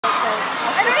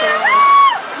I don't even know!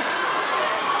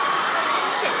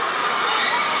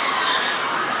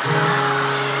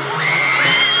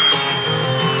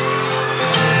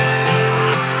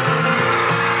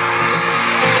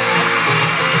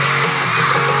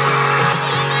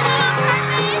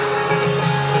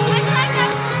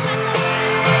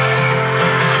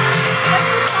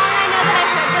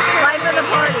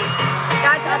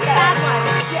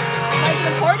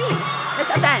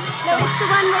 No, it's the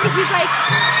one where he's like,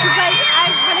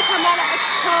 I'm gonna come out of a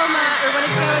coma, or when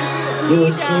it's going through.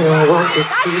 You can't walk the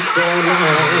streets all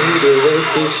night. The way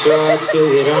too short to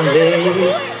it on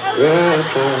this ride.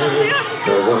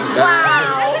 No, I'm not.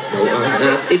 No, I'm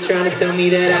not. They trying to tell me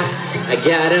that I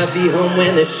gotta be home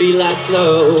when the street lights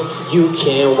glow. You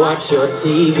can't watch your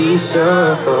TV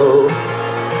show.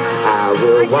 I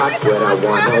will watch what I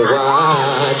wanna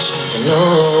watch.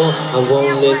 No, I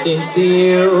won't listen to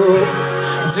you.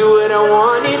 Do what I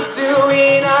wanted to,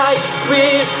 and I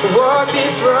will walk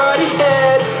this road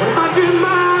ahead. 100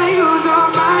 miles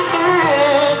on my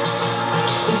head.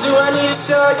 Do I need to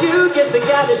show you? Guess I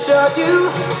gotta show you.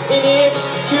 And if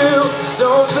you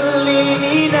don't believe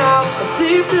me now, I'll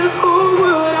flip the whole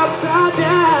world upside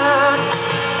down.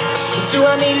 Do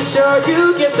I need to show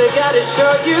you? Guess I gotta show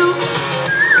you.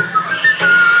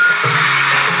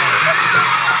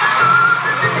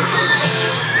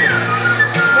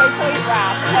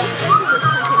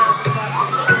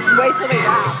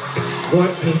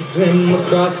 Watch me swim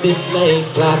across this lake,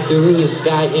 fly through the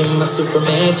sky in my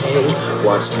Superman cape.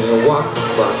 Watch me walk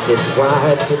across this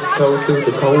wire, tiptoe through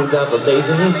the coals of a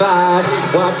blazing fire.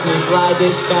 Watch me fly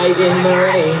this kite in the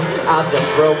rain. I'll jump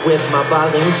rope with my ball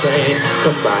and chain.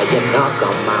 Come by and knock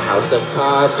on my house of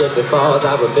cards. If it falls,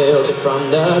 I will build it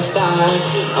from the start.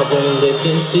 I won't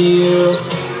listen to you.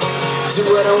 Do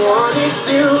what I wanted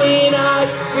to, and I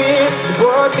will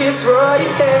walk this road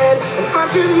ahead.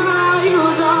 100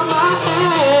 miles on my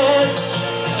head.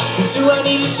 Do I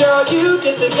need to show you?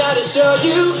 Guess I gotta show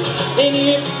you. And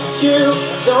if you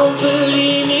don't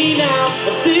believe me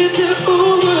now, I'll flip the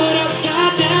whole world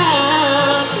upside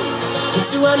down.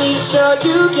 Do I need to show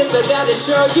you? Guess I gotta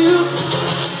show you.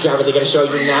 Do I really gotta show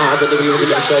you now? Really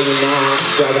gotta show you now?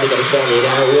 Do I really gotta spell it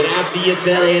out? When I see you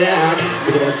spell it out,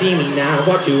 really wanna see me now?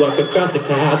 Watch you walk across the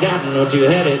clouds. I don't know what you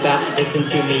heard about. Listen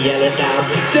to me yell it out.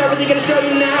 Do I really gotta show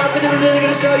you now? Really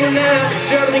gotta show you now?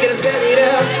 Do I really gotta spell it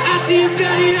out? I see you spell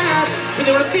it out.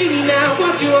 Really wanna see me now?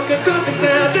 Watch you walk across the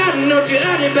clouds. I don't know what you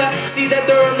heard about. See that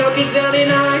door knocking down, and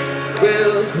I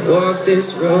will walk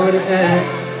this road ahead.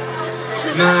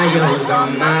 Miles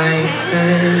on my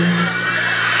hands.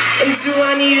 And do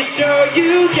I need to show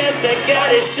you? Guess I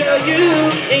gotta show you.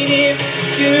 And if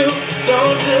you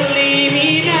don't believe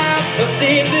me now, I'll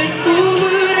flip the whole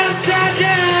world upside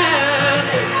down.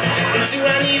 And do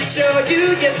I need to show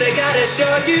you? Guess I gotta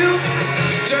show you.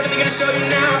 Do I really gotta show you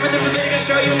now? Really gonna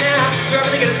show you now? Do I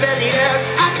really gotta spell it out?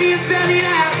 I see you spell it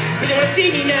out. Really wanna see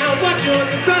me now? Watch you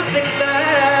walk across the clouds.